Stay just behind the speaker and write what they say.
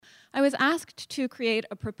I was asked to create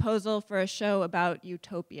a proposal for a show about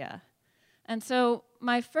utopia. And so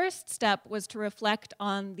my first step was to reflect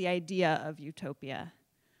on the idea of utopia.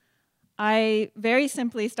 I very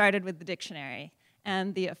simply started with the dictionary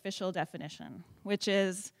and the official definition, which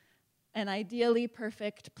is an ideally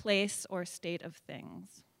perfect place or state of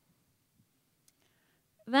things.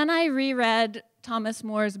 Then I reread Thomas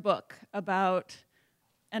More's book about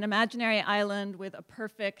an imaginary island with a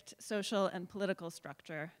perfect social and political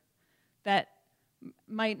structure that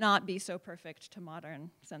might not be so perfect to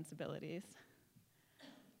modern sensibilities.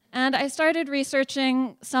 And I started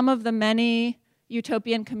researching some of the many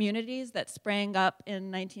utopian communities that sprang up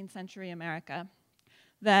in 19th century America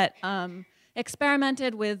that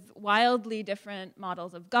experimented with wildly different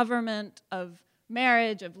models of government, of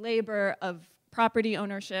marriage, of labor, of property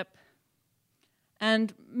ownership,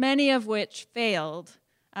 and many of which failed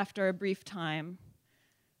after a brief time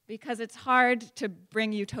because it's hard to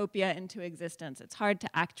bring utopia into existence. It's hard to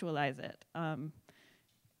actualize it.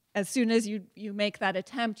 As soon as you make that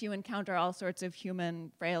attempt, you encounter all sorts of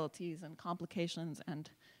human frailties and complications and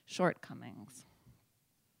shortcomings.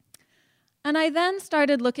 And I then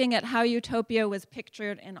started looking at how utopia was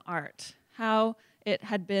pictured in art, how it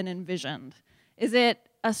had been envisioned. Is it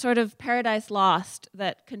a sort of paradise lost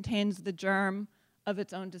that contains the germ of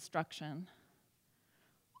its own destruction?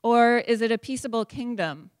 Or is it a peaceable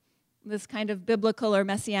kingdom, this kind of biblical or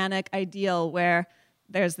messianic ideal where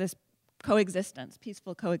there's this coexistence,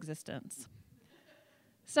 peaceful coexistence?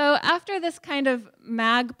 So after this kind of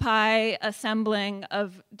magpie assembling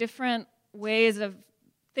of different ways of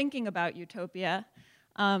thinking about utopia,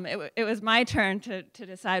 it was my turn to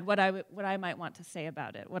decide what I might want to say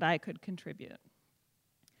about it, what I could contribute.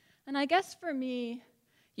 And I guess for me,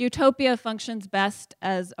 utopia functions best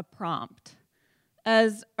as a prompt,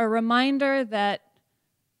 as a reminder that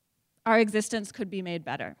our existence could be made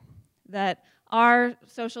better, that our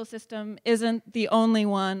social system isn't the only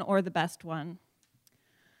one or the best one.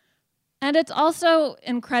 And it's also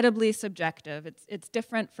incredibly subjective. It's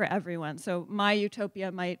different for everyone. So my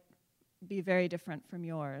utopia might be very different from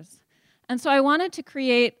yours. And so I wanted to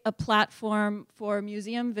create a platform for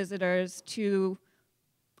museum visitors to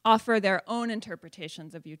offer their own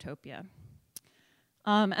interpretations of utopia.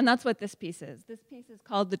 And that's what this piece is. This piece is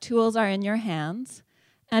called "The Tools Are in Your Hands."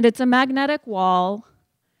 And it's a magnetic wall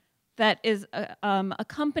that is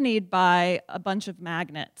accompanied by a bunch of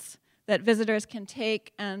magnets that visitors can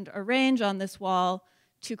take and arrange on this wall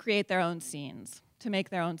to create their own scenes, to make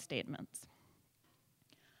their own statements.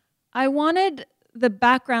 I wanted the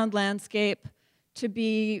background landscape to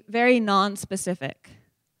be very non-specific,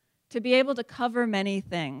 to be able to cover many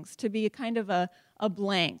things, to be kind of a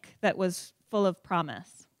blank that was full of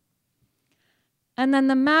promise. And then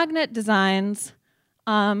the magnet designs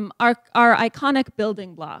are iconic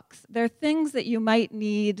building blocks. They're things that you might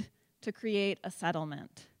need to create a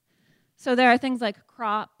settlement. So there are things like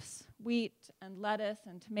crops, wheat and lettuce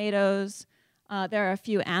and tomatoes. There are a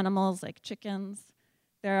few animals like chickens.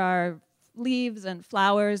 There are leaves and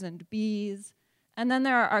flowers and bees. And then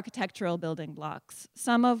there are architectural building blocks,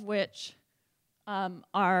 some of which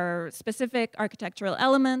are specific architectural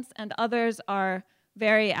elements, and others are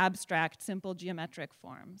very abstract, simple geometric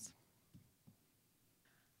forms.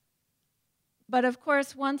 But of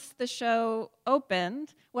course, once the show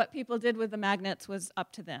opened, what people did with the magnets was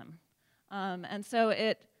up to them. And so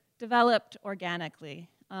it developed organically.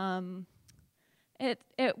 It's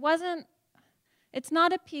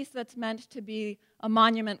not a piece that's meant to be a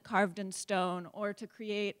monument carved in stone or to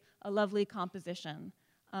create a lovely composition.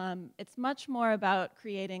 It's much more about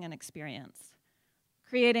creating an experience,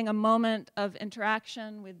 creating a moment of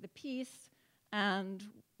interaction with the piece and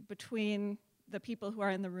between the people who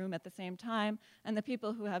are in the room at the same time and the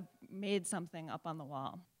people who have made something up on the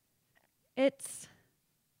wall. It's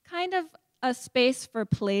kind of a space for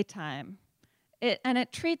playtime. And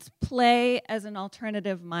it treats play as an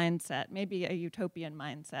alternative mindset, maybe a utopian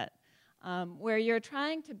mindset, where you're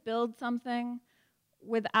trying to build something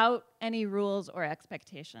without any rules or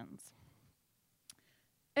expectations.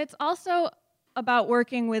 It's also about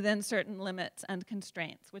working within certain limits and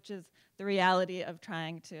constraints, which is the reality of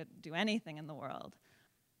trying to do anything in the world.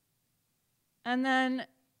 And then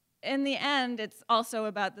in the end, it's also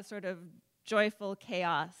about the sort of joyful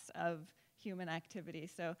chaos of human activity.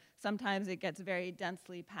 So sometimes it gets very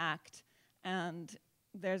densely packed and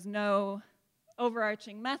there's no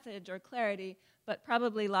overarching message or clarity, but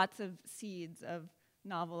probably lots of seeds of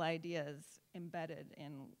novel ideas embedded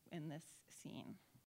in this scene.